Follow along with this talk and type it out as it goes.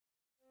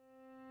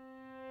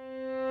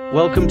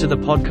Welcome to the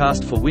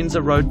podcast for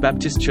Windsor Road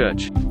Baptist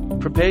Church.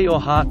 Prepare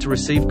your heart to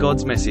receive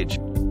God's message.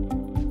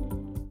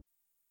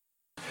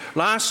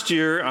 Last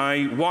year,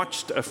 I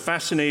watched a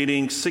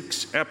fascinating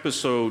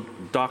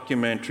 6-episode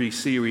documentary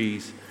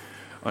series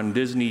on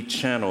Disney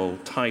Channel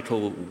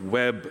titled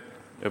Web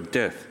of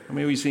Death. How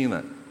many of you seen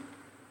that?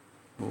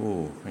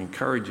 Oh, I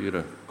encourage you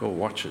to go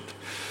watch it.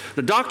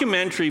 The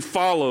documentary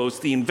follows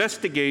the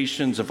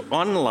investigations of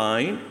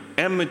online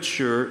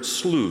amateur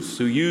sleuths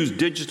who use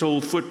digital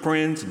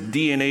footprints,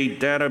 DNA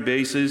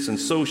databases, and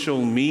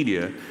social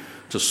media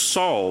to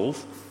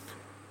solve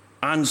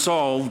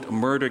unsolved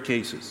murder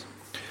cases.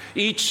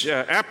 Each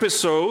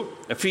episode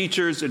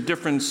features a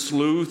different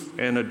sleuth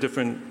and a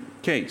different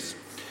case.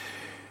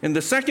 In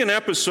the second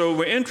episode,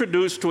 we're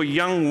introduced to a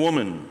young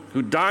woman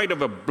who died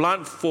of a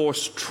blunt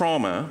force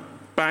trauma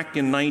back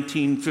in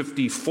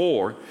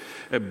 1954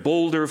 at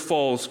Boulder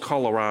Falls,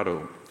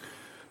 Colorado.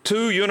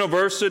 Two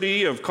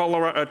University of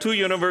Colorado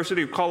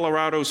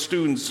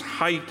students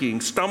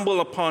hiking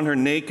stumble upon her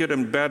naked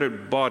and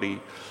battered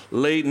body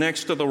laid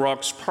next to the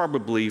rocks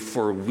probably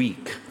for a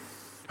week.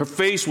 Her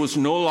face was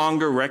no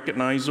longer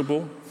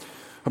recognizable.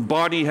 Her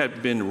body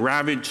had been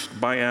ravaged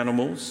by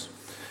animals.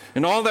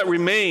 And all that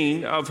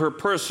remained of her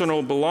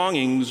personal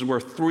belongings were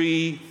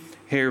 3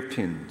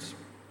 hairpins.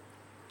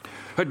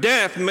 Her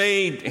death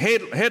made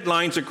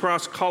headlines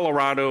across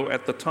Colorado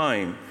at the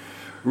time.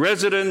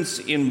 Residents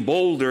in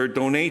Boulder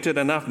donated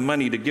enough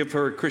money to give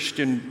her a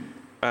Christian,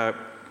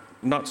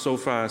 not so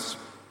fast.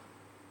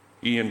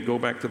 Ian, go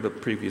back to the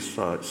previous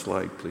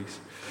slide, please.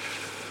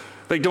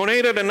 They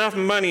donated enough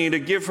money to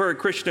give her a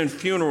Christian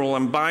funeral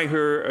and buy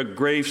her a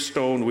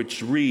gravestone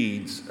which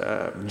reads,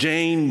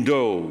 Jane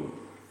Doe,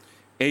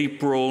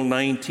 April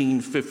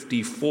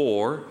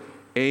 1954,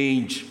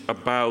 age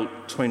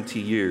about 20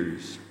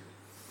 years.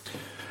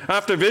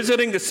 After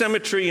visiting the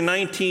cemetery in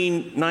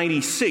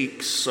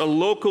 1996, a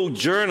local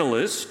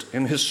journalist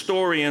and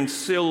historian,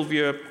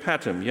 Sylvia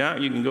Patton,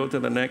 you can go to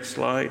the next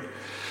slide,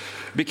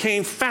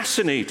 became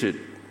fascinated.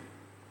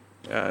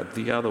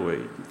 The other way,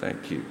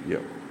 thank you.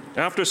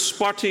 After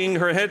spotting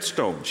her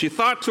headstone, she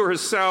thought to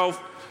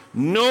herself,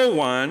 no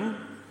one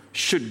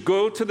should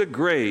go to the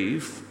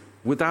grave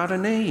without a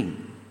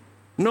name.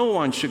 No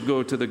one should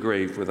go to the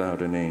grave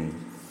without a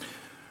name.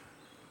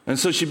 And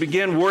so she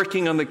began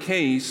working on the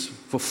case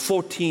for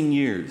 14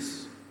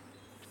 years.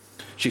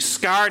 She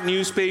scoured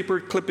newspaper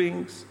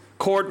clippings,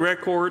 court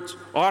records,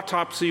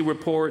 autopsy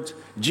reports,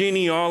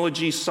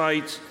 genealogy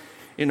sites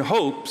in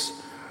hopes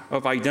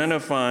of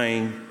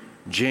identifying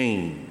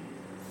Jane.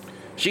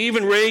 She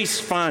even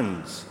raised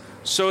funds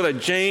so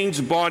that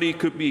Jane's body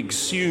could be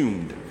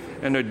exhumed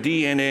and her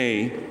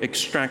DNA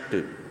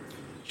extracted.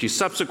 She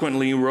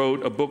subsequently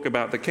wrote a book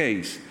about the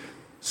case,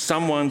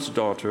 Someone's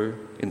Daughter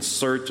in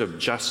Search of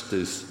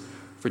Justice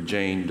for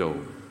Jane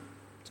Doe.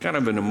 It's kind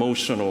of an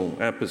emotional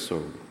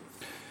episode.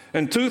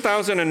 In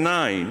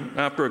 2009,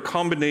 after a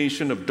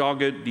combination of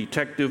dogged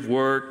detective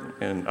work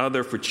and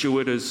other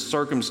fortuitous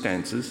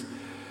circumstances,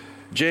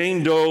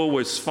 Jane Doe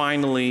was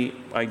finally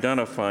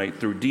identified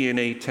through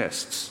DNA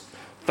tests,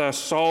 thus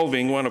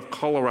solving one of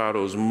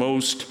Colorado's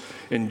most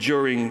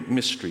enduring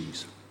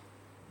mysteries.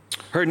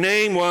 Her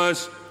name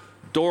was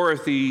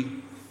Dorothy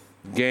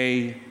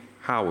Gay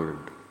Howard.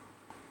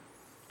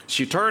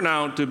 She turned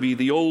out to be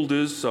the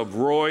oldest of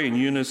Roy and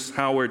Eunice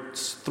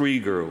Howard's 3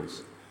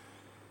 girls.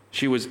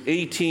 She was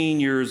 18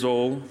 years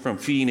old from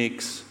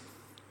Phoenix,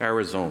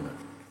 Arizona.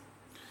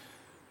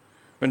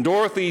 When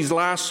Dorothy's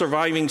last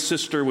surviving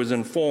sister was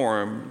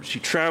informed, she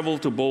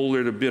traveled to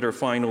Boulder to bid her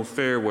final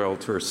farewell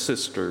to her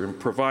sister and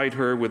provide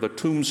her with a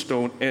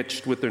tombstone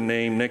etched with her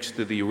name next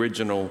to the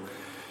original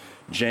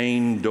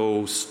Jane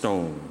Doe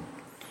stone.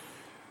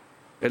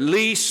 At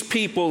least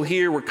people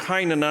here were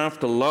kind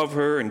enough to love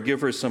her and give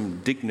her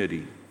some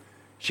dignity.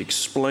 She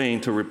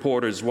explained to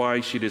reporters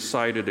why she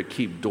decided to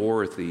keep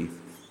Dorothy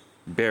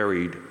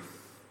buried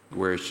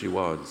where she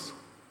was.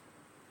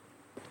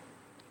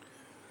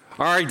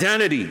 Our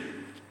identity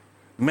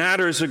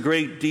matters a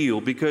great deal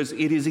because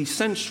it is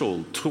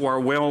essential to our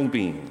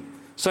well-being,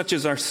 such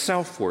as our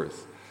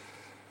self-worth,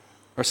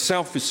 our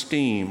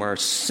self-esteem, our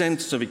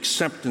sense of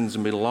acceptance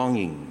and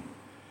belonging.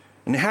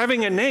 And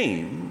having a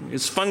name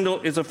is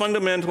a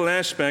fundamental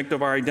aspect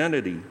of our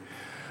identity.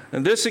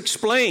 And this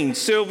explains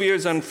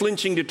Sylvia's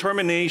unflinching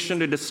determination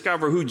to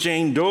discover who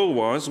Jane Doe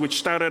was, which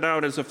started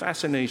out as a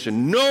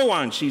fascination. No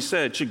one, she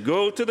said, should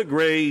go to the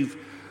grave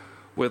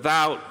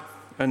without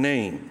a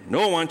name.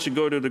 No one should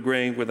go to the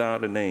grave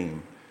without a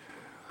name.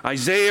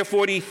 Isaiah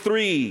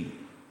 43,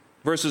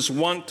 verses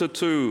 1 to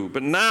 2.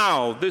 But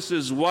now this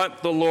is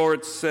what the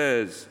Lord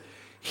says.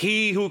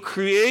 He who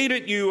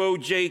created you, O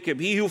Jacob,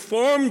 he who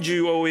formed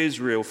you, O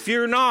Israel,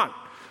 fear not,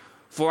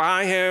 for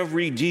I have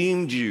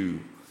redeemed you.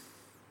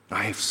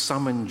 I have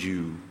summoned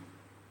you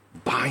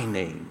by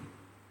name.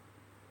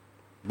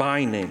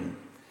 By name.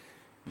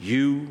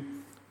 You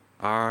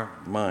are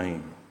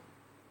mine.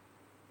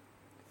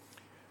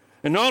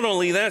 And not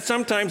only that,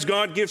 sometimes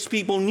God gives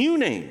people new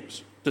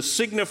names to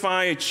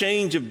signify a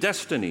change of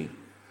destiny.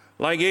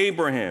 like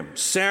Abraham,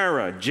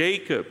 Sarah,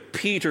 Jacob,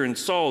 Peter, and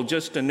Saul,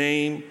 just to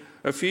name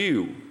a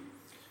few.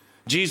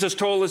 Jesus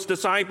told his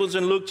disciples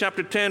in Luke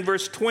chapter 10,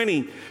 verse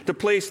 20, to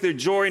place their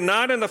joy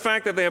not in the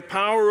fact that they have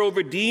power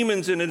over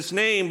demons in his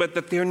name, but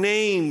that their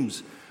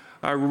names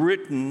are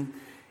written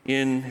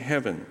in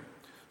heaven.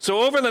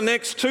 So over the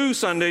next 2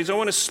 Sundays, I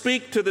want to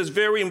speak to this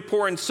very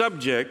important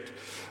subject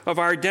of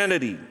our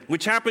identity,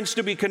 which happens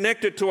to be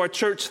connected to our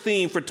church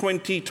theme for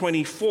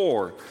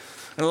 2024.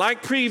 And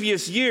like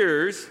previous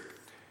years,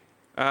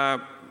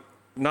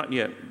 not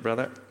yet,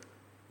 brother.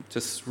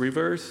 Just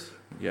reverse.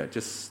 Yeah,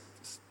 just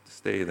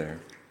stay there.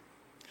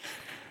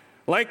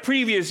 Like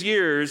previous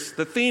years,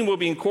 the theme will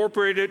be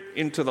incorporated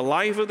into the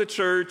life of the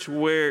church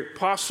where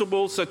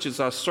possible, such as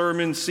our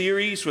sermon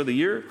series for the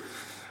year.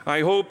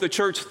 I hope the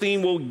church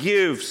theme will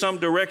give some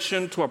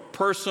direction to our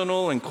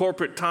personal and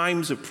corporate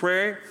times of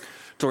prayer,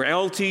 to our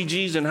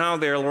LTGs and how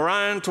they're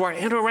run, to our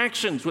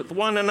interactions with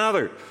one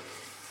another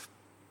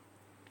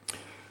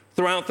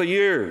throughout the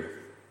year.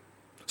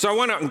 So I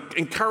want to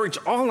encourage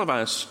all of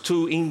us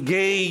to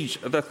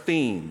engage the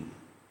theme.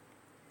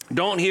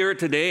 Don't hear it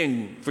today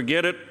and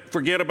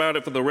forget about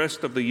it for the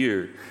rest of the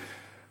year.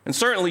 And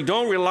certainly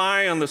don't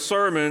rely on the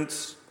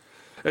sermons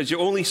as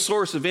your only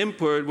source of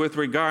input with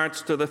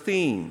regards to the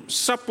theme.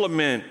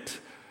 Supplement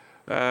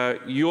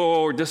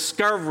your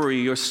discovery,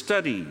 your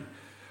study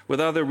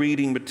with other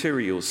reading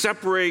materials.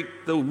 Separate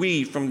the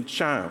wheat from the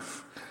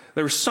chaff.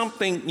 There's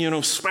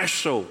something,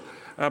 special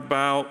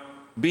about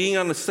being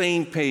on the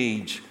same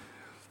page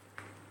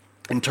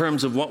in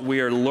terms of what we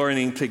are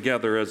learning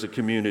together as a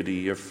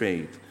community of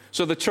faith.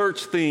 So the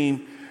church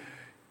theme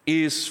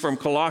is from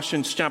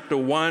Colossians chapter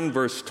 1,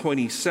 verse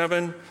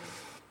 27.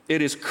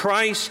 It is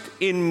Christ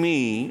in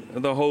me,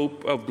 the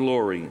hope of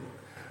glory.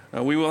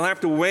 We will have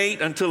to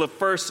wait until the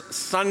first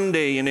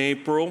Sunday in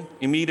April,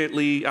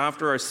 immediately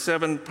after our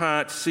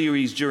 7-part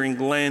series during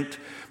Lent,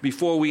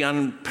 before we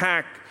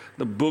unpack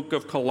the book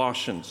of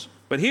Colossians.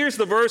 But here's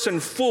the verse in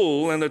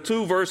full and the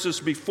 2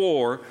 verses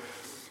before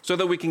so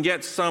that we can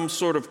get some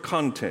sort of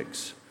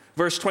context.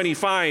 Verse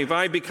 25,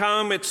 I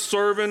become its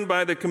servant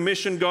by the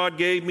commission God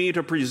gave me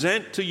to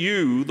present to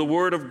you the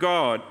word of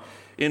God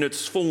in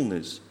its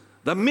fullness,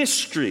 the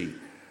mystery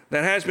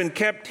that has been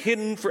kept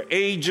hidden for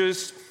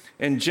ages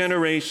and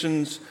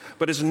generations,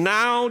 but is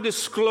now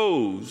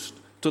disclosed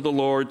to the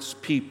Lord's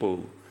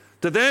people.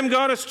 To them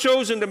God has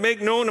chosen to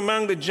make known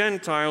among the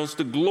Gentiles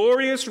the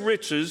glorious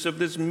riches of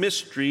this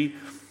mystery,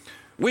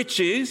 which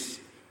is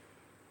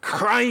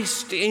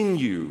Christ in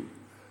you,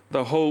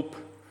 the hope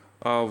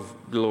of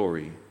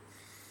glory.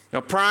 Now,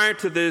 prior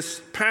to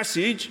this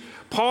passage,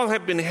 Paul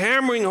had been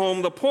hammering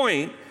home the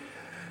point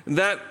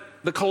that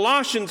the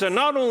Colossians are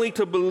not only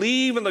to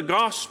believe in the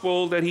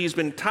gospel that he's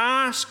been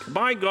tasked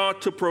by God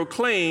to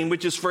proclaim,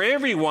 which is for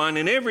everyone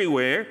and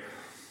everywhere,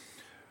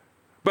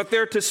 but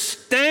they're to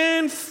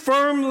stand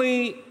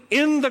firmly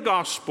in the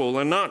gospel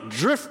and not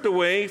drift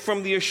away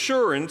from the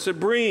assurance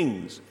it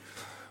brings.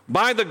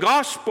 By the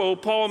gospel,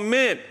 Paul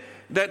meant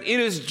that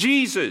it is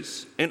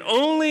Jesus and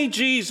only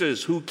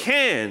Jesus who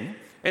can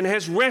and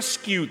has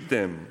rescued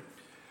them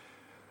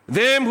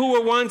who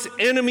were once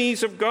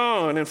enemies of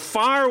God and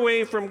far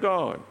away from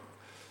God.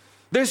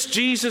 This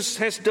Jesus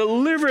has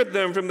delivered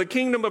them from the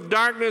kingdom of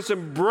darkness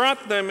and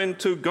brought them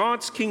into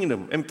God's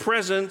kingdom and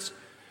presence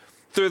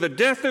through the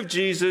death of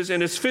Jesus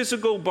in his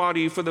physical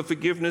body for the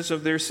forgiveness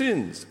of their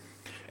sins.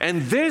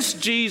 And this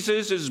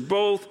Jesus is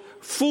both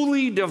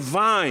fully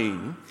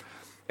divine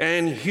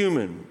and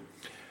human.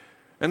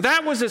 And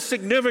that was a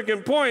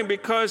significant point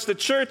because the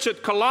church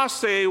at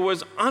Colossae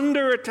was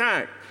under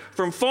attack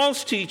from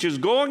false teachers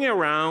going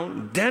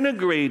around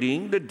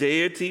denigrating the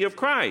deity of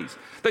Christ.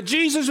 That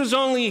Jesus was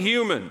only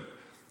human.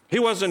 He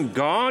wasn't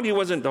God. He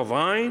wasn't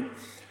divine.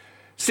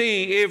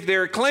 See, if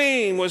their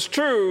claim was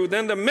true,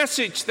 then the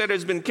message that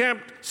has been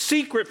kept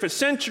secret for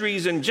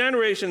centuries and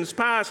generations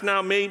past,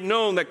 now made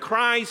known that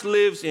Christ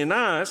lives in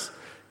us,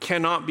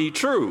 cannot be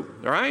true,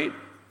 right?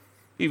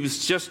 He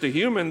was just a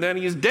human, then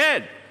he's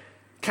dead.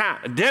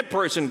 A dead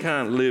person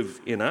can't live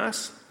in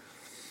us.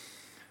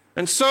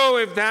 And so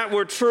if that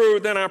were true,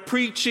 then our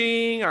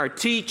preaching, our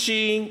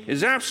teaching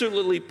is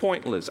absolutely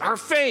pointless. Our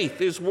faith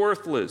is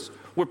worthless.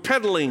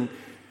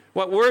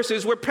 What worse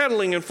is we're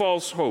peddling in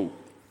false hope.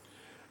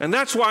 And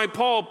that's why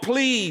Paul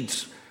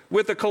pleads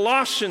with the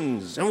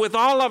Colossians and with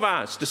all of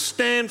us to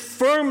stand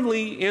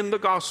firmly in the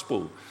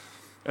gospel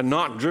and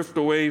not drift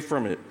away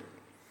from it.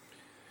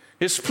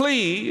 His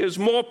plea is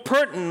more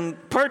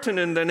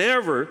pertinent than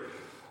ever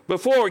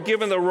before,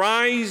 given the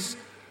rise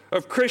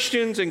of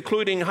Christians,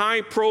 including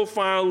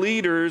high-profile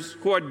leaders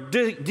who are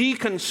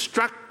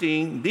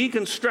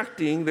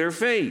deconstructing their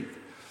faith.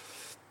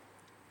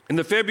 In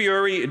the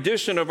February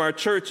edition of our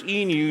church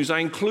e-news, I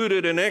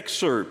included an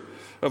excerpt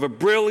of a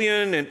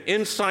brilliant and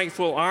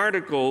insightful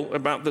article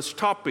about this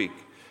topic.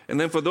 And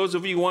then for those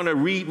of you who want to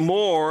read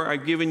more,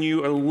 I've given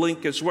you a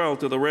link as well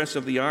to the rest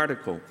of the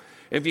article.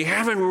 If you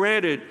haven't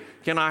read it,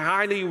 can I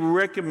highly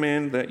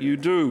recommend that you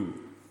do.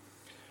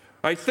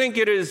 I think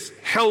it is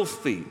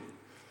healthy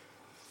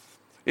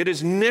It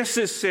is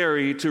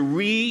necessary to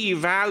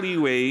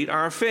reevaluate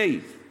our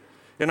faith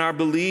and our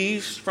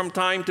beliefs from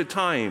time to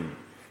time,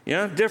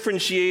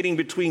 differentiating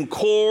between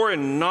core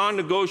and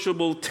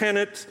non-negotiable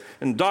tenets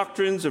and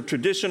doctrines of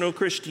traditional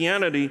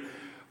Christianity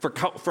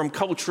from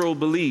cultural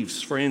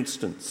beliefs, for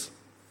instance.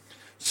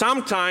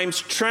 Sometimes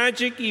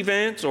tragic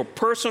events or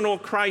personal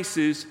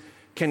crises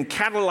can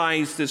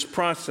catalyze this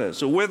process.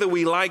 So whether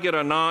we like it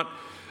or not,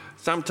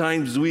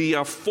 sometimes we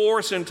are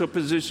forced into a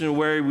position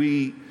where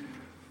we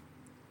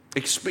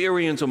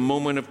experience a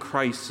moment of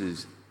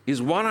crisis.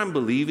 Is what I'm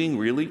believing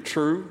really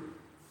true?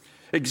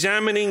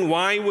 Examining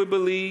why we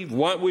believe,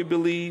 what we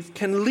believe,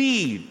 can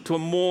lead to a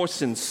more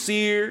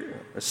sincere,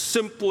 a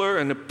simpler,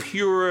 and a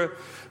purer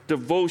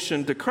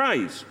devotion to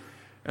Christ,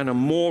 and a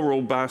more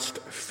robust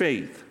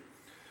faith.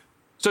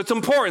 So it's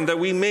important that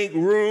we make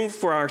room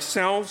for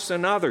ourselves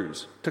and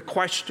others to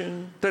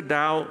question, to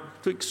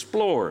doubt, to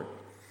explore.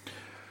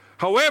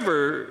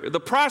 However, the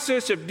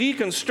process of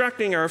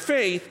deconstructing our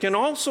faith can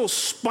also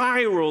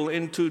spiral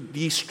into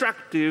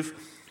destructive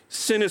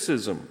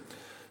cynicism,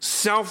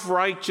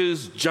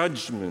 self-righteous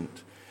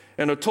judgment,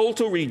 and a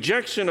total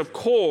rejection of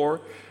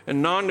core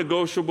and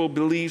non-negotiable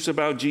beliefs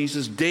about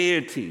Jesus'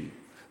 deity,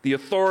 the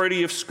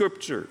authority of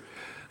Scripture,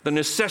 the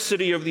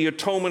necessity of the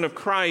atonement of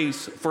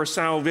Christ for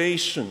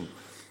salvation,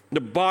 the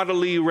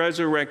bodily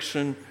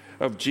resurrection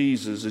of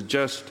Jesus is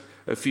just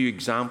a few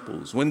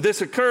examples. When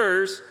this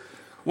occurs,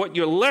 what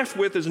you're left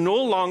with is no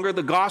longer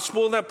the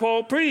gospel that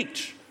Paul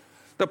preached,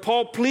 that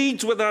Paul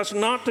pleads with us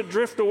not to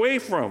drift away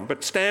from,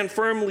 but stand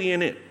firmly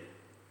in it.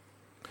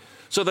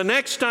 So the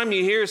next time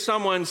you hear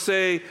someone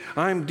say,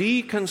 I'm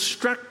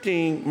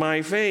deconstructing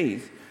my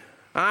faith,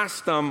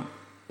 ask them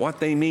what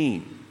they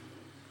mean.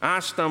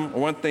 Ask them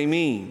what they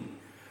mean.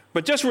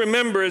 But just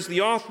remember, as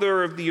the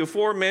author of the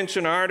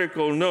aforementioned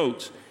article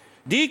notes,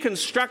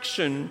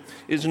 deconstruction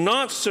is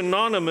not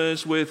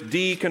synonymous with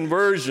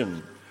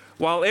deconversion.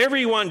 While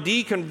everyone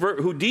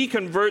who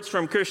deconverts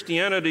from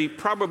Christianity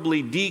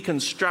probably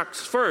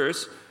deconstructs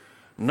first,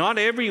 not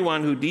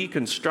everyone who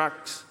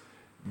deconstructs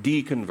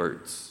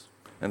deconverts.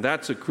 And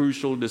that's a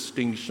crucial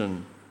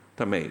distinction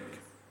to make.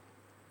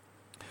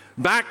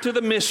 Back to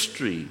the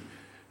mystery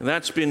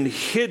that's been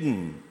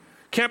hidden,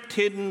 kept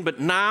hidden, but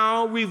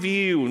now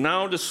revealed,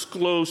 now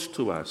disclosed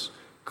to us.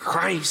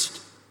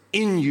 Christ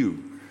in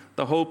you,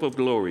 the hope of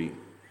glory.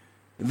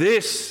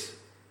 This,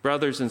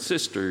 brothers and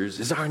sisters,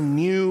 is our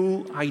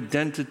new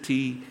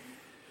identity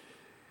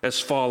as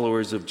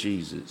followers of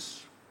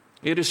Jesus.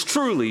 It is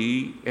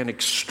truly an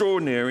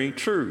extraordinary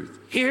truth.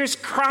 Here's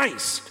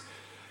Christ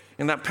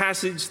in that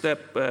passage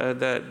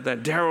that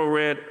Darrell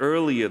read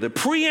earlier, the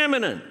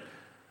preeminent,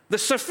 the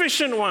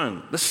sufficient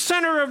one, the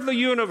center of the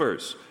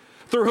universe,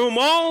 through whom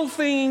all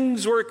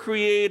things were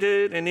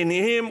created, and in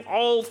him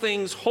all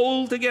things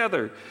hold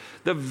together,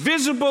 the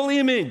visible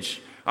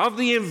image of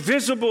the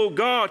invisible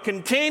God,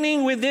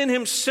 containing within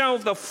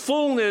himself the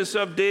fullness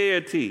of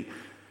deity,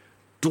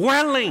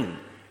 dwelling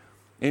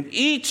in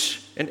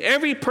each and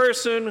every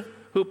person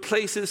who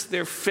places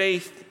their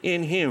faith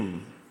in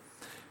him.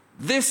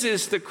 This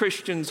is the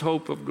Christian's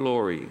hope of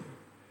glory.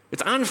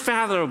 It's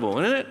unfathomable,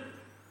 isn't it?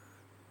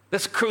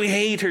 This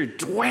Creator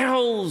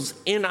dwells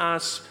in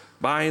us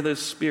by the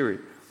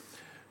Spirit.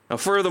 Now,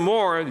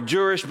 furthermore, the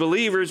Jewish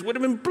believers would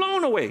have been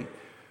blown away,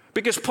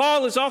 because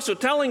Paul is also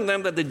telling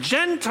them that the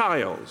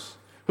Gentiles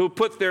who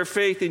put their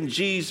faith in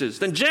Jesus,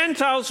 the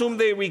Gentiles whom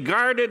they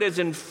regarded as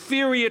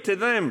inferior to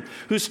them,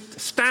 whose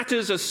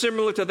status is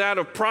similar to that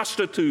of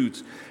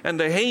prostitutes and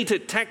the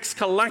hated tax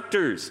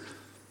collectors,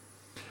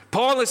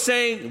 Paul is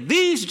saying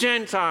these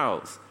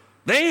Gentiles,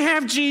 they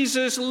have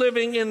Jesus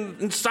living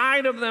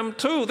inside of them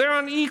too. They're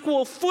on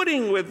equal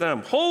footing with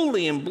them,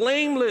 holy and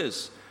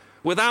blameless,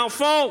 without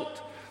fault,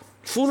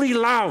 fully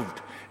loved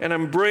and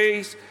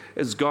embraced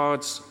as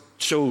God's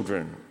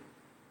children.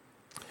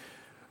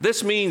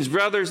 This means,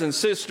 brothers and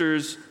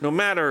sisters, no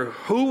matter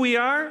who we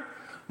are,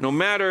 no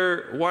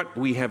matter what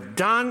we have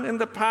done in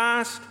the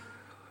past,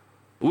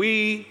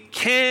 we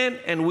can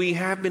and we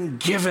have been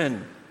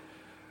given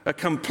a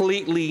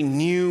completely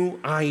new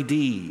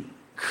ID.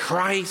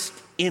 Christ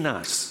in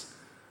us,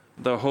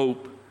 the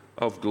hope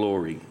of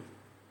glory.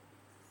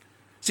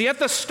 See, at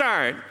the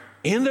start,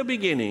 in the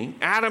beginning,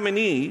 Adam and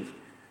Eve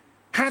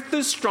had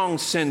this strong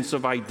sense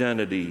of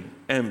identity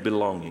and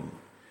belonging.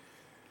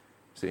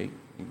 See,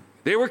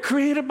 they were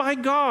created by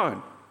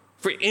God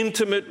for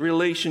intimate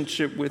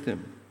relationship with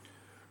him.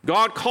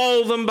 God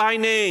called them by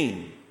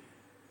name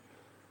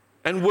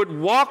and would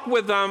walk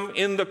with them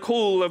in the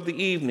cool of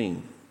the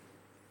evening.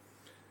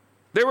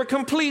 They were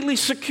completely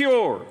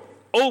secure,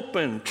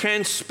 open,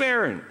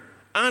 transparent,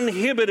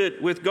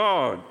 uninhibited with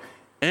God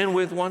and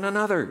with one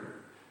another.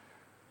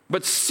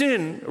 But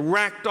sin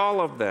wrecked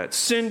all of that.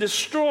 Sin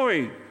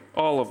destroyed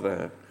all of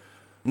that.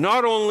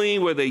 Not only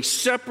were they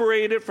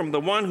separated from the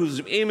one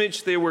whose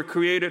image they were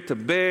created to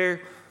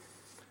bear,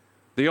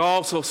 they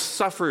also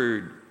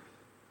suffered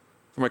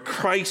from a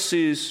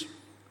crisis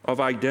of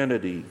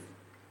identity.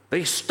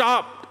 They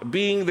stopped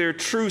being their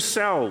true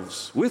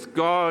selves with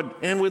God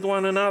and with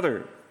one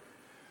another.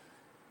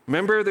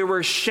 Remember, they were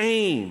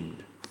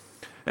ashamed,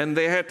 and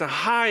they had to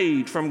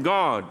hide from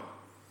God,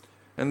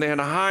 and they had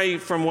to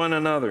hide from one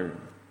another.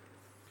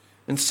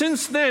 And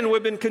since then,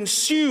 we've been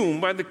consumed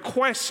by the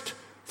quest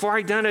for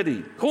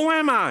identity. Who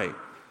am I?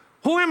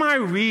 Who am I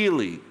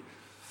really?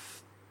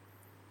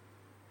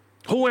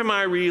 Who am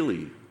I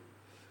really?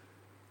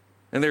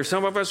 And there's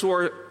some of us who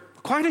are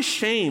quite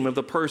ashamed of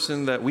the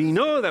person that we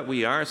know that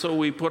we are, so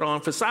we put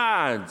on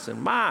facades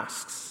and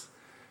masks.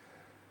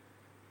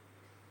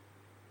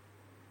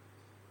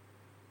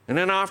 And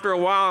then after a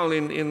while,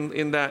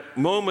 in that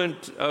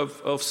moment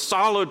of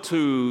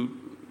solitude,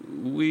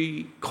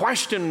 we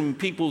question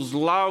people's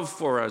love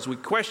for us. We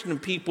question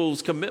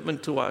people's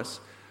commitment to us.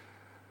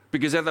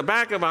 Because at the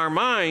back of our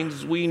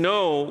minds, we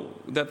know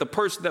that the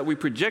person that we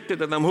projected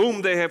to them,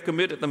 whom they have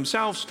committed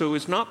themselves to,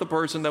 is not the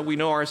person that we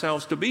know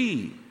ourselves to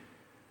be.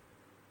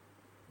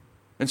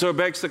 And so it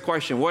begs the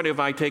question, what if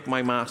I take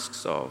my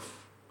masks off?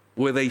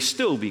 Will they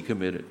still be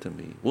committed to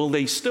me? Will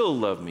they still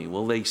love me?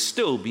 Will they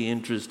still be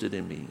interested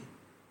in me?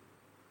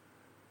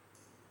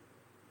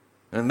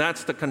 And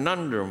that's the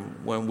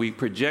conundrum when we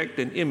project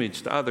an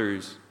image to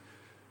others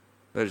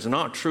that is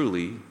not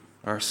truly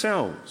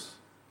ourselves.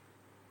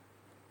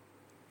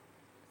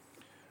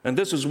 And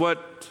this is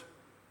what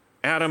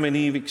Adam and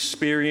Eve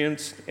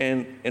experienced,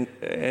 and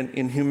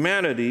in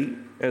humanity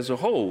as a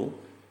whole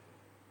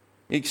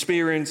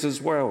experience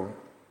as well.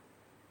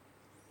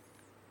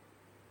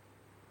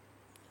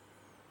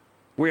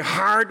 We're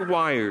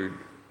hardwired.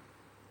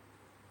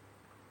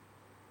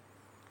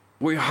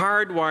 We're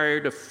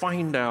hardwired to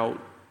find out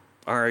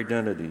our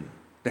identity,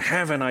 to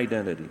have an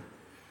identity.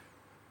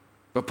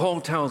 But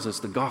Paul tells us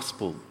the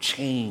gospel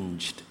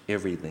changed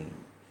everything.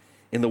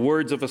 In the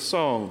words of a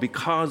song,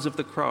 because of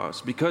the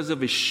cross, because of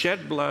his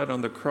shed blood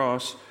on the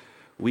cross,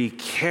 we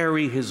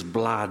carry his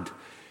blood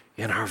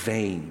in our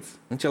veins.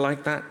 Don't you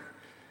like that?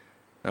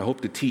 I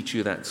hope to teach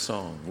you that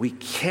song. We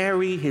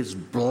carry his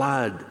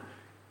blood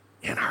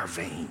in our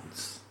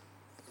veins.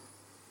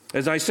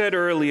 As I said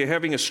earlier,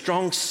 having a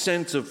strong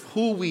sense of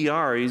who we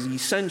are is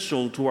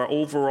essential to our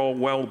overall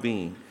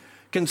well-being.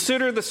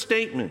 Consider the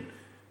statement,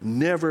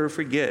 never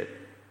forget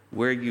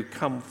where you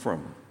come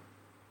from.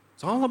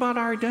 It's all about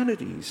our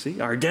identity, you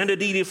see. Our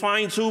identity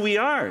defines who we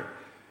are.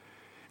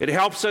 It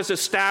helps us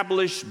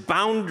establish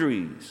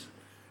boundaries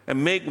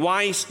and make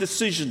wise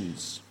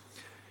decisions.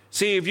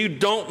 See, if you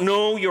don't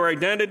know your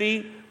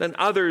identity, then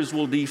others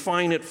will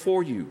define it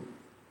for you.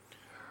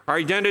 Our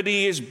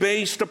identity is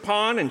based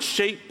upon and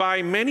shaped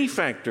by many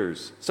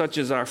factors, such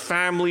as our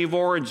family of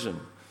origin,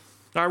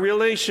 our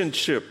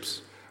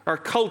relationships, our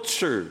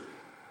culture,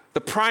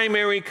 the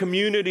primary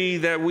community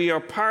that we are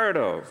part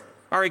of,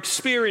 our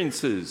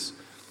experiences,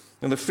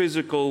 and the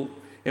physical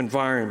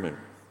environment.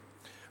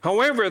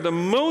 However, the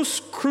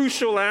most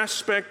crucial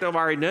aspect of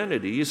our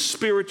identity is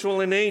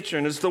spiritual in nature,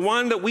 and it's the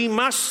one that we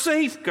must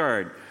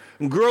safeguard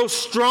and grow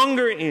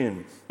stronger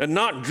in and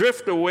not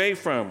drift away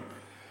from.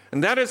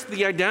 And that is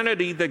the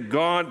identity that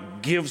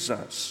God gives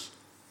us.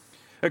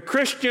 A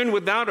Christian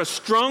without a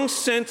strong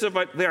sense of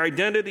their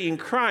identity in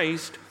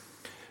Christ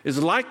is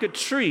like a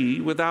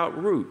tree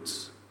without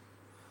roots.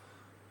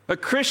 A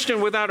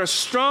Christian without a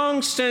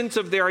strong sense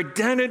of their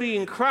identity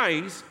in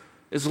Christ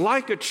is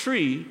like a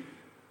tree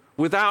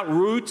without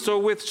roots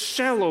or with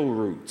shallow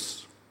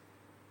roots.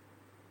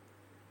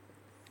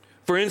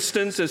 For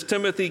instance, as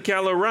Timothy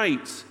Keller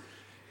writes,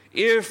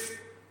 if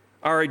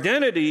our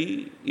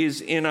identity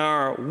is in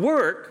our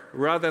work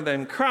rather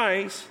than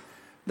Christ,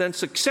 then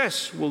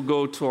success will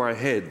go to our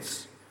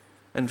heads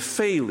and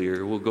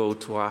failure will go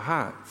to our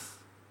hearts.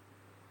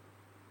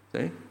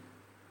 See?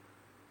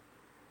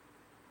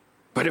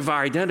 But if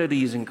our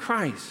identity is in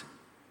Christ,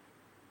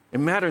 it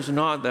matters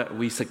not that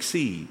we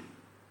succeed.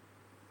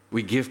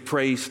 We give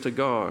praise to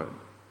God.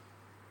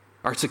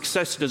 Our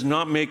success does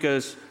not make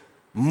us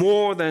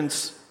more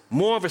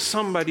of a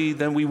somebody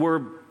than we were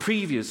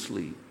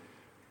previously.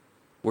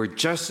 We're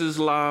just as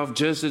loved,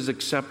 just as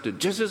accepted,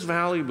 just as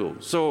valuable.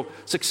 So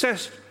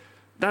success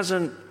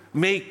doesn't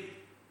make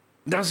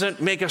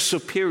us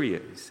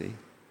superior, you see.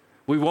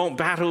 We won't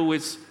battle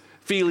with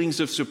feelings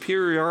of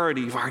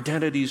superiority if our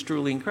identity is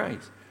truly in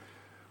Christ.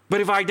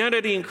 But if our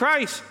identity in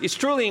Christ is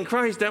truly in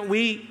Christ, then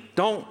we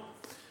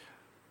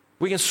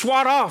can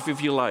swat off,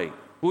 if you like.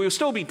 We'll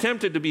still be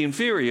tempted to be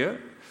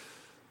inferior,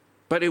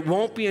 but it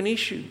won't be an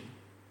issue.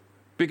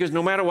 Because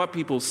no matter what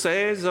people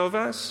say of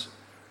us,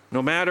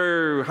 no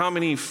matter how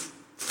many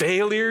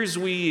failures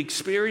we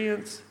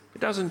experience, it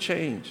doesn't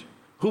change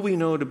who we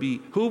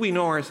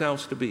know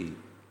ourselves to be.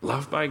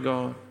 Loved by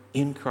God,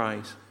 in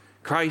Christ,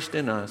 Christ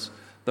in us,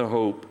 the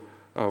hope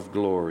of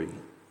glory.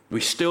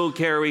 We still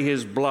carry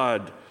his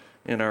blood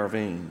in our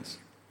veins.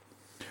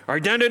 Our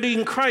identity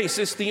in Christ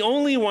is the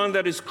only one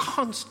that is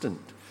constant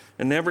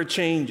and never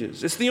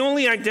changes. It's the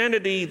only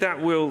identity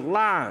that will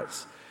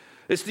last.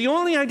 It's the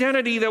only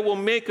identity that will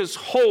make us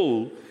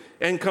whole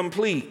and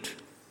complete.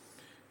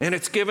 And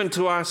it's given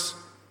to us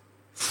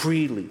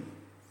freely.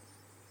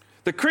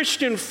 The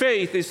Christian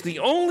faith is the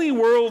only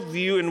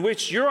worldview in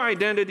which your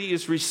identity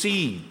is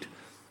received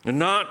and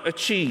not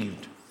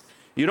achieved.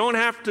 You don't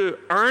have to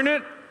earn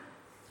it.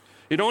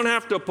 You don't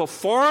have to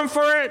perform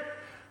for it.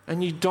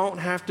 And you don't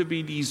have to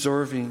be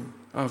deserving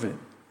of it.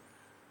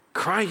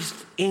 Christ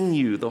in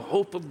you, the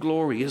hope of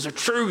glory, is a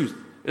truth,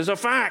 is a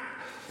fact.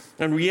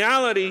 And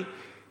reality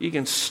you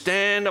can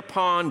stand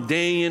upon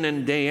day in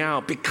and day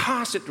out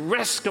because it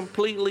rests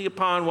completely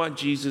upon what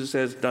Jesus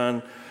has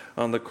done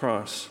on the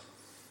cross.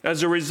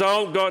 As a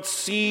result,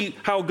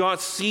 how God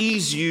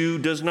sees you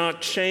does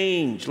not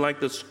change like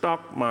the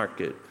stock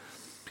market.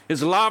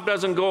 His love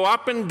doesn't go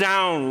up and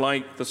down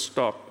like the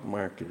stock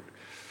market.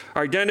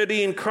 Our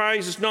identity in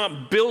Christ is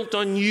not built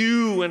on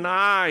you and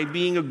I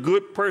being a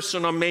good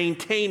person or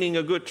maintaining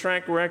a good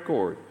track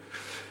record.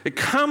 It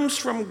comes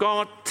from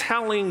God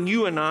telling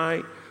you and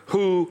I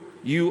who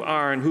you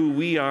are and who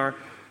we are,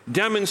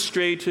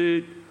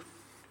 demonstrated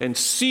and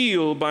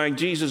sealed by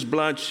Jesus'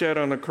 blood shed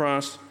on the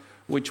cross,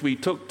 which we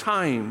took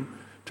time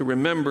to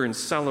remember and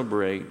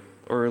celebrate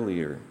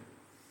earlier.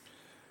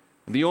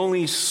 The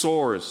only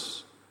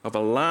source of a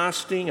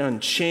lasting,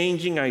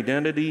 unchanging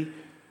identity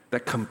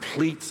that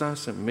completes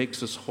us and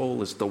makes us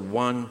whole is the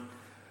one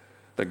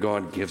that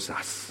God gives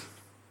us.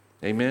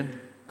 Amen?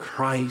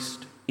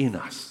 Christ in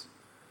us,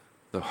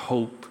 the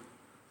hope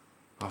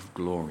of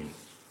glory.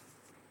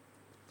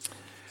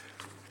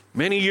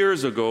 Many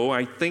years ago,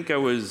 I think I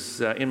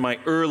was in my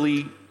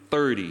early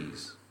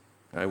 30s.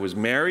 I was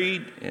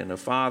married and a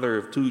father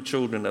of 2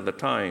 children at the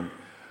time.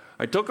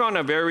 I took on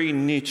a very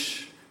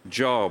niche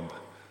job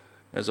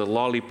as a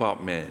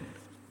lollipop man.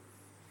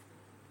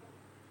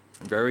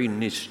 A very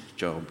niche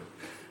job.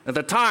 At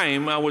the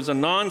time, I was a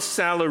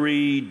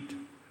non-salaried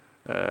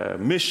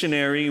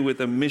missionary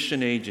with a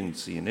mission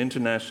agency, an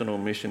international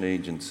mission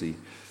agency.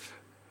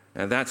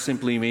 And that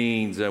simply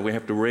means that we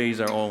have to raise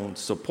our own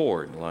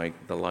support,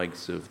 like the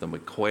likes of the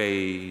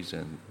McQuays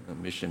and the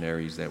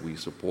missionaries that we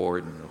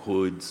support, and the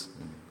Hoods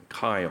and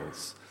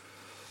Kyles.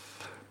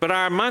 But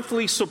our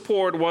monthly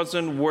support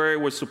wasn't where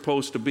it was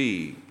supposed to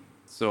be.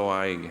 So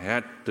I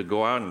had to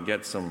go out and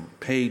get some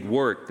paid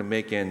work to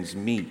make ends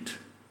meet.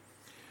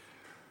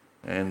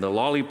 And the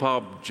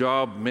lollipop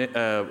job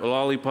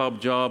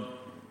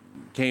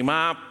came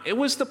up. It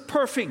was the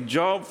perfect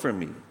job for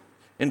me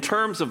in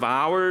terms of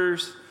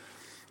hours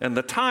and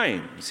the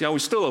time. See, I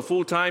was still a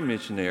full-time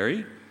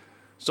missionary,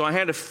 so I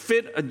had to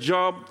fit a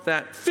job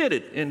that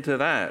fitted into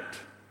that.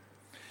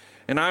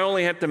 And I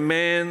only had to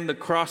man the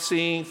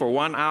crossing for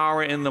 1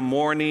 hour in the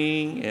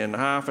morning and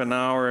half an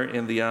hour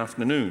in the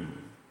afternoon.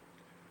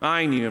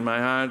 I knew in my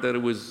heart that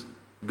it was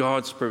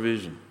God's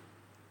provision.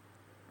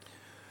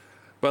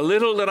 But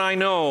little did I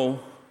know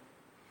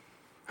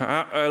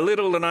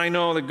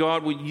that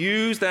God would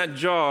use that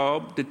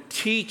job to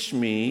teach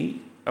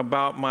me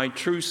about my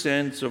true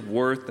sense of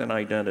worth and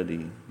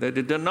identity. That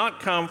it did not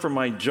come from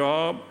my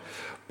job,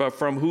 but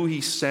from who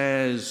He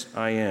says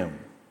I am.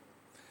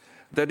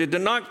 That it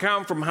did not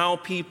come from how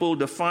people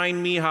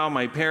define me, how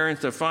my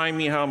parents define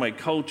me, how my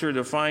culture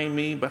defined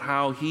me, but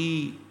how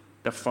He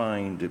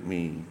defined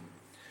me.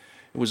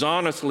 It was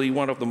honestly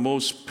one of the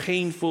most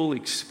painful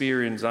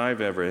experiences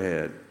I've ever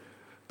had,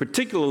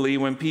 particularly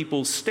when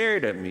people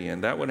stared at me,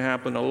 and that would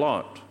happen a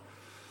lot,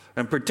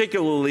 and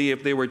particularly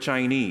if they were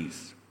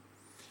Chinese.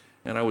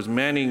 And I was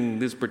manning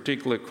this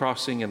particular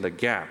crossing in the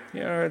Gap.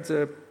 It's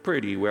a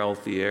pretty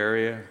wealthy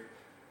area.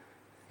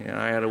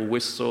 I had a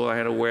whistle, I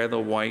had to wear the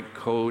white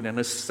coat and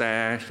a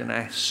sash and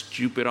a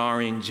stupid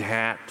orange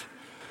hat.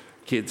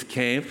 Kids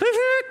came.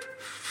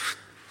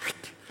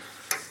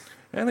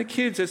 And the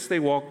kids, as they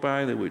walked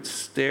by, they would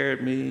stare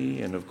at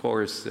me. And of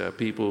course,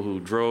 people who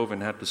drove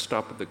and had to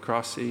stop at the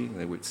crossing,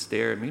 they would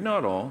stare at me.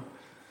 Not all.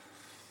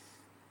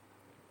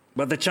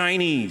 But the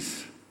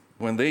Chinese,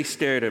 when they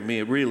stared at me,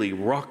 it really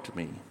rocked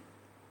me.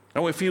 I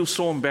would feel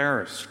so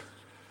embarrassed.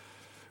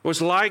 It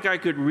was like I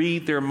could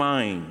read their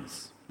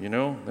minds. There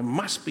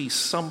must be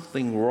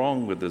something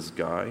wrong with this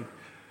guy,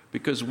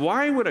 because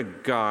why would a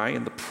guy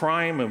in the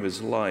prime of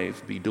his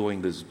life be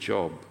doing this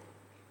job?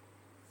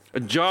 A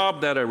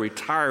job that a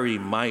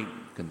retiree might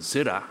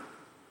consider.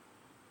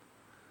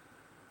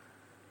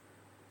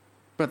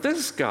 But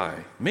this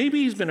guy,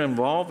 maybe he's been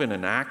involved in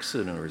an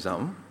accident or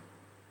something,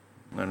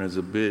 and is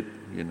a bit,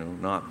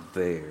 not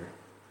there.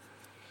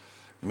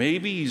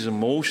 Maybe he's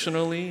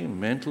emotionally,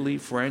 mentally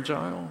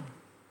fragile.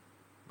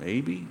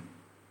 Maybe.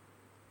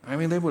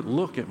 They would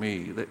look at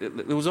me.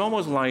 It was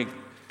almost like,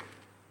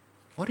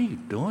 what are you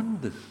doing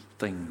this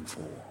thing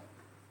for?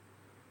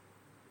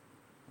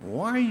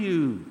 Why are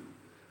you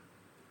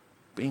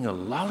being a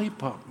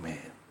lollipop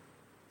man?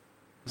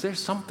 Is there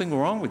something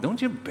wrong with you?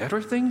 Don't you have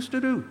better things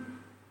to do?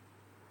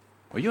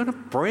 Are you on a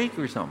break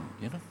or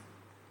something,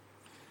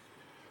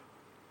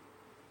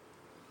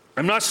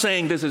 I'm not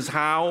saying this is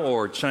how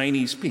or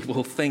Chinese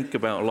people think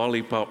about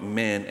lollipop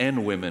men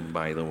and women,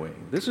 by the way.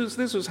 This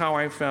is how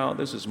I felt.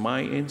 This is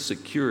my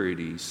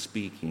insecurity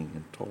speaking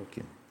and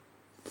talking.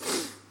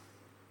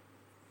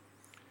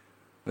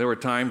 There were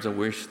times I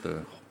wish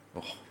the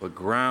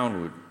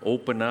ground would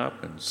open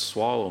up and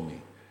swallow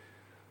me.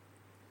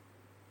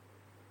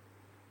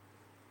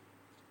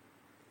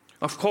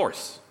 Of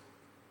course,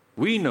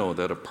 We know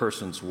that a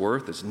person's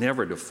worth is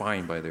never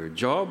defined by their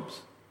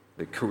jobs,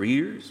 their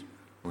careers,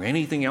 or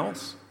anything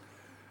else,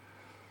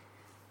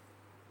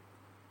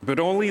 but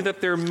only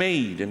that they're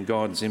made in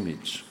God's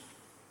image.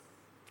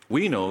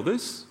 We know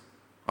this.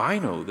 I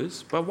know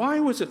this. But why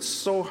was it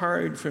so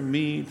hard for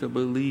me to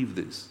believe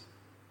this?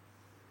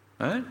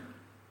 Huh?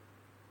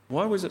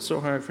 Why was it so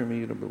hard for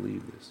me to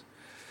believe this?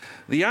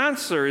 The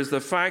answer is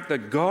the fact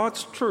that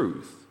God's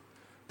truth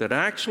that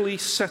actually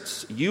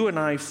sets you and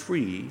I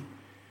free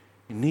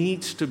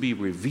needs to be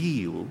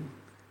revealed,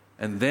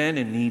 and then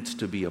it needs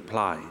to be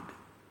applied.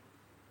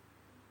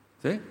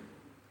 See?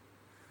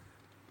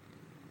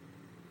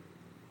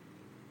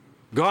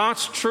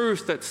 God's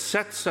truth that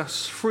sets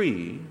us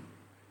free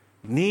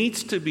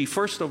needs to be,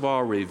 first of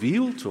all,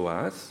 revealed to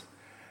us,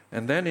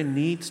 and then it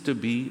needs to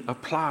be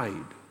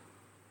applied.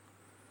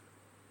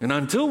 And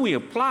until we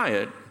apply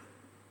it,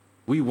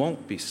 we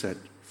won't be set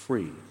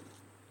free.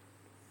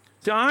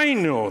 See, I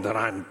know that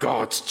I'm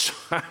God's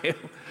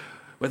child,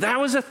 but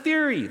that was a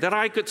theory that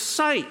I could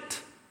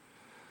cite.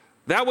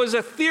 That was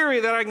a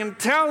theory that I can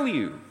tell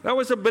you. That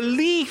was a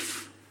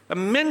belief, a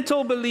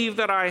mental belief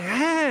that I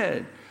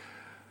had.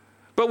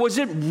 But was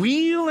it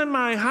real in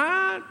my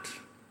heart?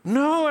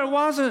 No, it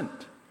wasn't.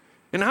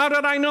 And how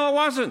did I know it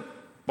wasn't?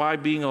 By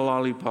being a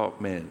lollipop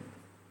man.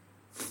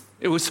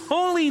 It was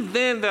only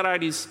then that I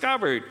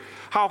discovered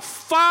how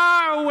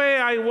far away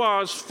I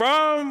was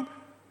from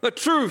the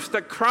truth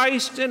that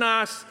Christ in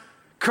us,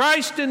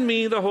 Christ in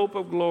me, the hope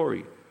of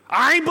glory.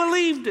 I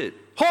believed it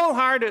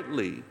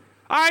wholeheartedly.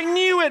 I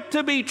knew it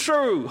to be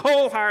true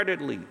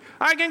wholeheartedly.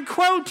 I can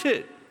quote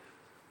it.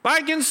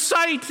 I can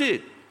cite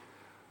it.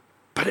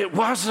 But it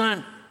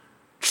wasn't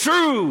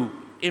true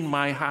in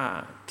my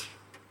heart.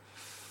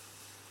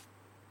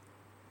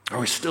 I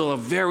was still a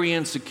very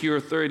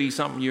insecure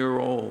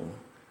 30-something-year-old.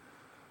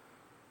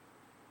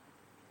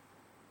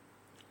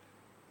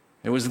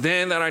 It was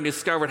then that I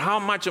discovered how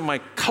much of my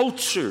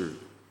culture,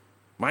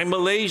 my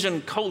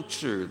Malaysian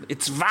culture,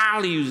 its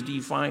values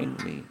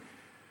defined me.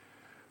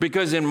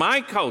 Because in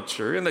my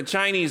culture, in the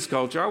Chinese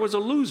culture, I was a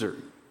loser.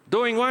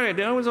 Doing what I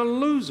did, I was a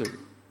loser.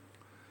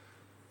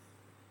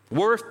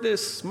 Worth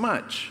this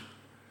much.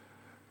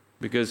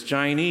 Because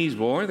Chinese,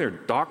 boy, they're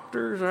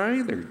doctors,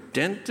 right? They're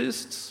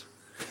dentists.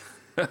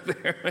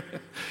 They're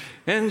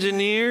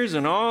engineers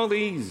and all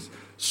these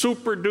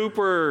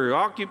super-duper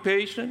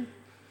occupation.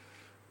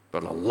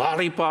 But a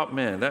lollipop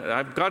man,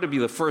 I've got to be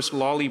the first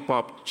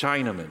lollipop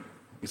Chinaman.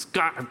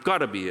 I've got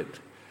to be it.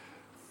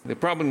 They've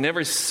probably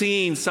never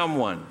seen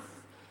someone,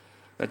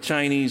 a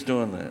Chinese,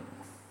 doing that.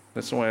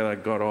 That's why I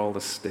got all the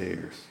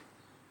stares.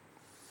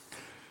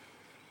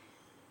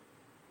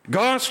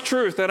 God's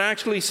truth that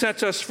actually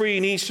sets us free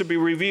needs to be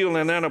revealed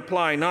and then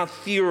applied, not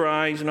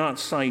theorized, not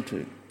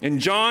cited. In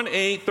John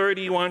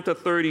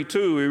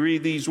 8:31-32, we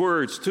read these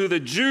words, to the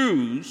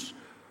Jews,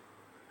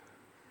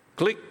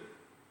 click,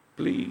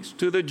 please,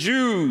 to the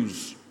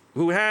Jews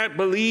who had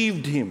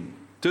believed him.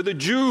 To the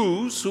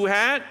Jews who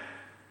had,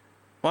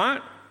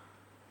 what?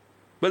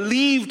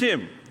 Believed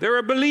him. They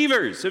were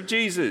believers of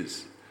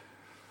Jesus.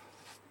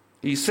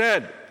 He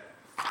said,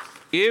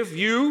 if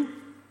you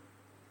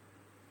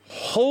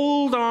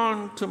hold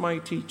on to my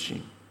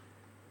teaching,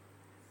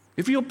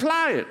 if you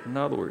apply it, in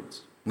other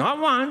words, not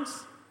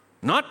once,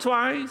 not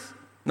twice,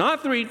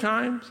 not 3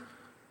 times,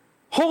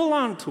 hold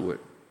on to it.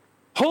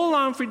 Hold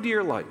on for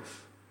dear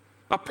life.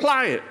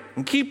 Apply it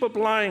and keep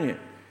applying it.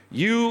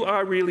 You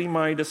are really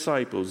my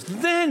disciples.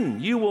 Then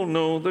you will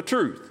know the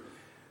truth.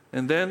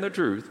 And then the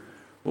truth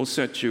will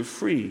set you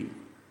free.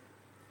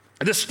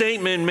 The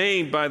statement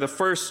made by the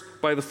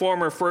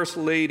former First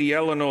Lady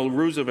Eleanor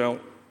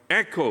Roosevelt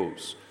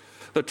echoes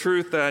the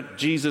truth that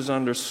Jesus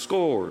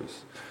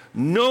underscores.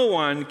 No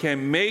one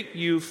can make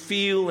you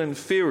feel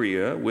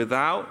inferior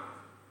without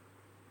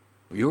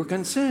your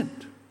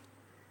consent.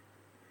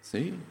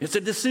 See? It's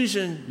a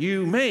decision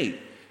you make.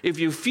 If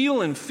you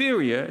feel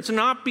inferior, it's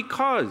not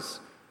because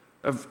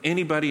of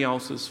anybody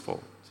else's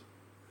fault.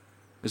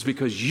 It's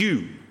because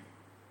you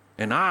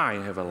and I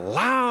have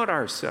allowed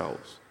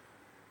ourselves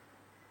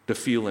to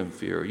feel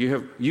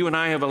inferior. You and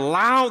I have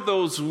allowed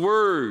those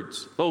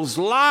words, those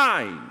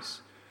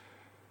lies,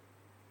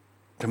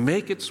 to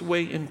make its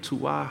way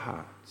into our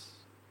hearts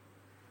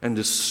and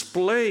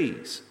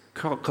displays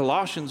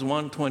Colossians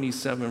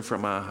 1:27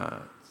 from our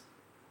hearts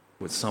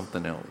with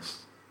something else.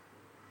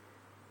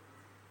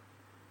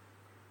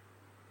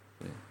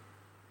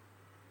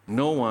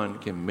 No one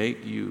can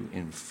make you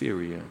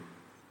inferior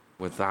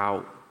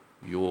without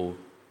your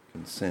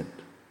consent.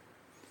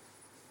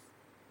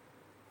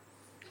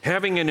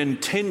 Having an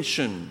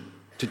intention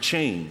to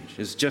change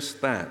is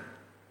just that,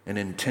 an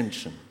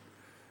intention.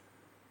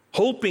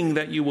 Hoping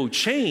that you will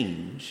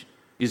change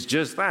is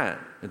just that,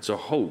 it's a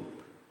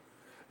hope.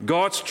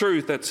 God's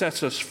truth that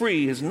sets us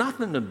free has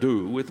nothing to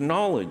do with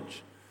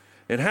knowledge.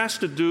 It has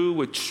to do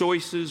with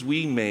choices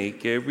we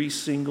make every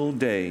single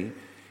day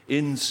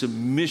in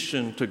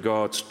submission to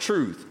God's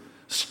truth,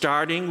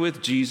 starting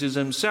with Jesus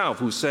himself,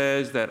 who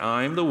says that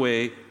I am the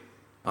way,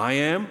 I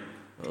am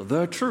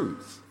the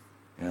truth,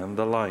 and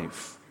the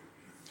life.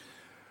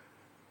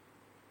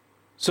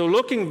 So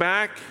looking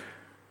back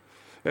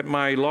at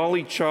my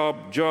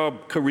lollipop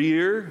job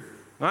career,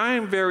 I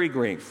am very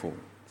grateful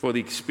for the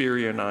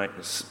experience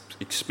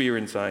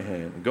I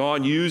had.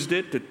 God used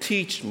it to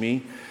teach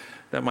me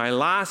that my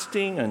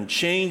lasting and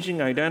changing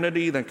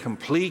identity that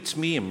completes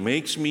me and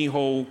makes me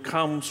whole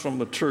comes from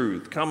the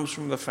truth, comes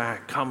from the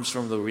fact, comes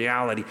from the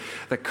reality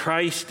that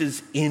Christ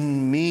is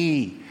in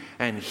me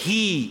and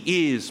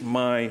He is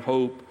my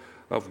hope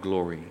of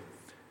glory.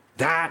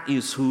 That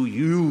is who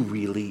you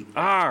really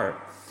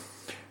are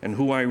and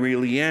who I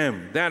really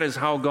am. That is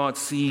how God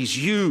sees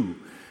you.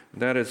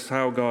 That is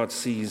how God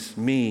sees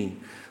me.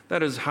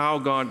 That is how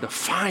God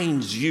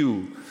defines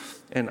you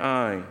and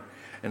I.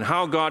 And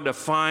how God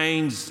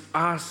defines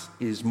us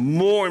is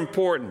more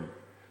important.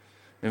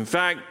 In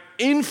fact,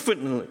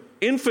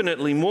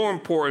 infinitely more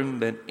important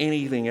than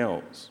anything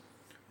else.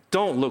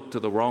 Don't look to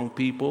the wrong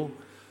people.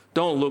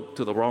 Don't look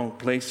to the wrong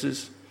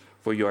places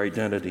for your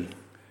identity.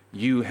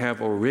 You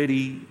have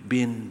already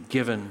been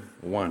given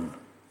one.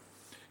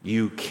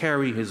 You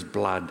carry His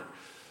blood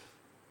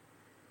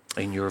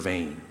in your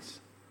veins.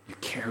 You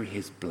carry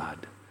His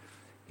blood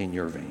in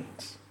your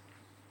veins.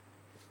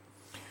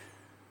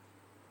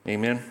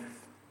 Amen.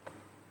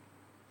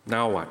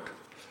 Now what?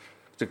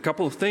 There's a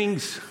couple of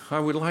things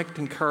I would like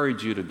to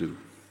encourage you to do.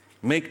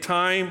 Make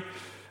time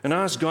and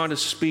ask God to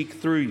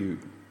speak to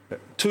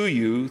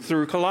you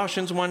through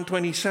Colossians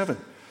 1:27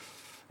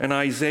 and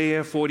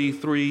Isaiah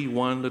 43,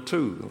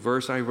 1-2, the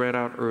verse I read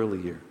out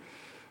earlier.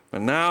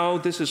 But now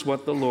this is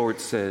what the Lord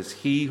says.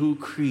 He who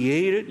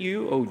created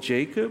you, O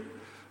Jacob,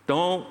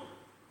 don't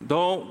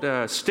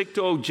stick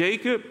to O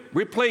Jacob,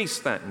 replace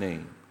that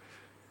name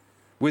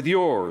with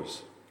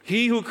yours.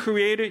 He who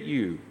created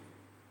you.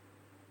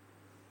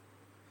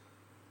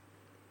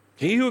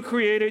 He who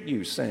created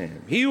you,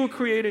 Sam. He who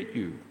created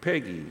you,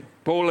 Peggy,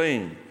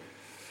 Pauline,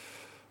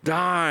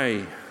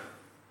 Di,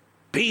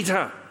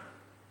 Peter,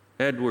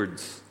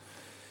 Edwards.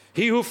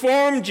 He who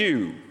formed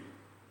you,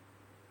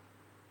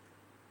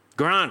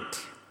 Grant,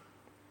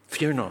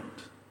 fear not.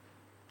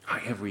 I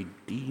have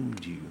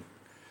redeemed you.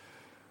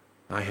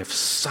 I have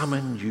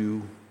summoned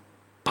you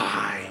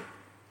by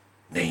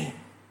name.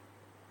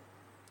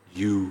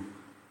 You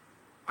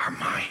are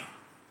mine.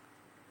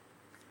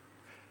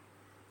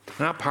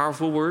 Not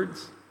powerful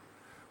words,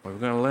 but we're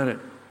going to let it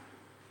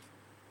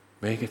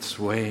make its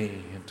way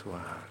into our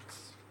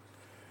hearts.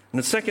 And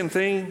the second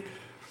thing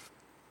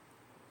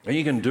that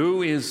you can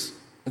do is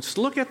just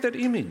look at that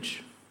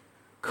image.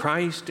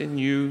 Christ in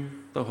you,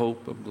 the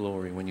hope of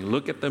glory. When you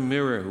look at the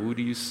mirror, who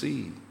do you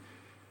see?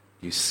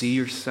 You see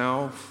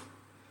yourself,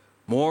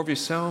 more of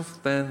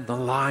yourself than the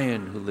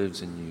lion who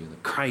lives in you, the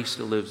Christ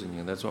who lives in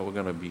you. That's what we're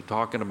going to be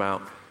talking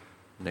about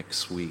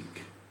next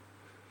week.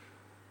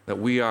 That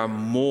we are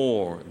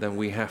more than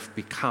we have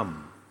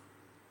become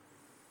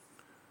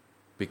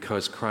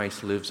because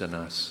Christ lives in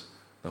us,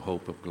 the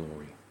hope of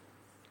glory.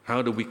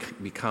 How do we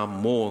become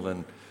more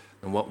than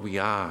what we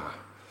are?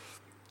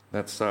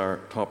 That's our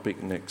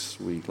topic next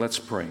week. Let's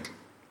pray.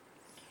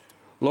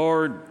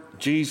 Lord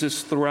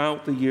Jesus,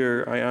 throughout the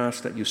year, I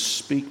ask that you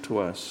speak to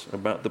us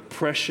about the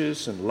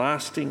precious and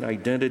lasting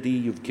identity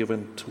you've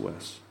given to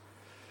us.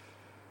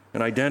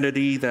 An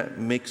identity that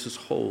makes us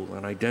whole,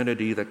 an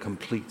identity that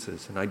completes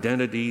us, an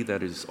identity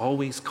that is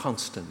always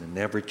constant and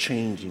never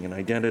changing, an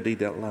identity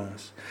that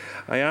lasts.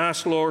 I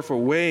ask, Lord, for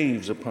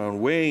waves upon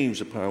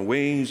waves upon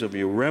waves of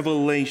your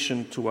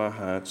revelation to our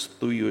hearts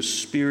through your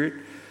Spirit,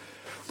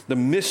 the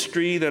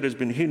mystery that has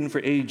been hidden for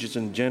ages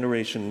and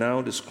generations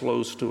now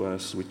disclosed to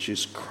us, which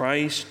is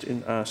Christ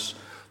in us,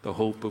 the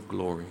hope of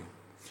glory.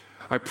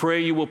 I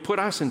pray you will put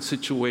us in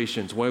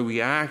situations where we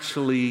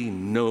actually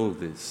know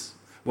this,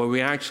 where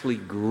we actually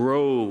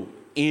grow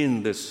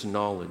in this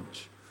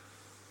knowledge.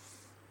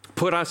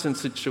 Put us in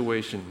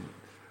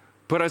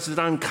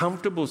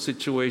uncomfortable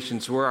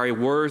situations where our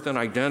worth and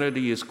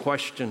identity is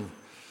questioned,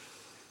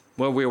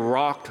 where we're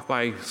rocked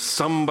by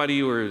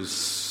somebody or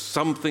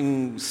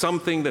something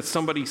that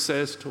somebody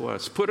says to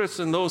us. Put us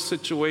in those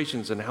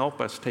situations and help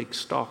us take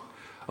stock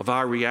of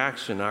our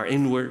reaction, our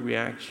inward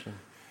reaction,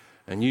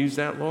 and use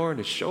that, Lord,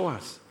 to show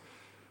us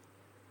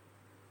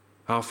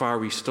how far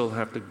we still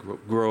have to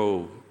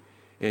grow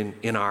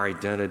in our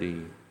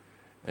identity.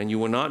 And you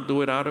will not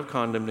do it out of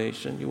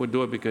condemnation. You will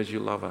do it because you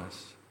love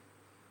us.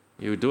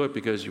 You will do it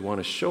because you want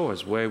to show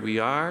us where we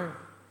are,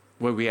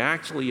 where we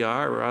actually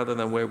are, rather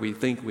than where we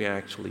think we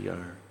actually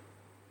are.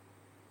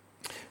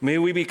 May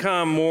we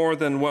become more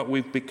than what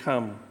we've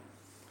become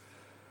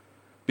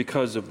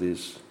because of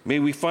this. May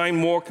we find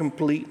more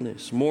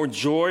completeness, more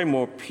joy,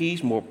 more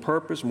peace, more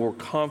purpose, more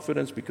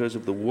confidence because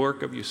of the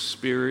work of your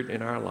Spirit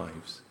in our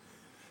lives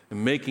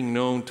and making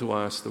known to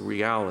us the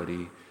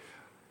reality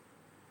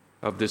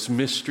of this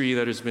mystery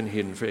that has been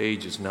hidden for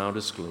ages, now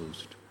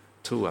disclosed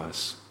to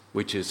us,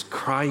 which is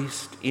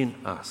Christ in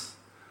us,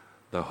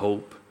 the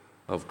hope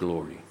of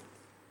glory.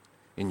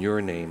 In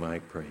your name I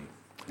pray.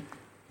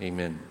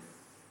 Amen.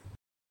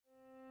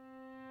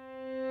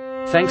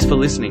 Thanks for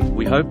listening.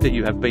 We hope that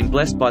you have been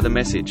blessed by the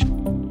message.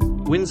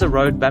 Windsor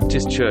Road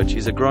Baptist Church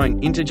is a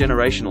growing,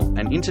 intergenerational,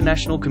 and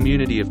international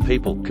community of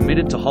people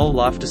committed to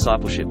whole-life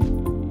discipleship.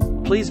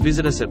 Please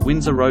visit us at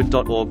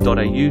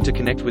windsorroad.org.au to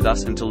connect with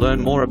us and to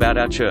learn more about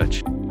our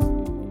church.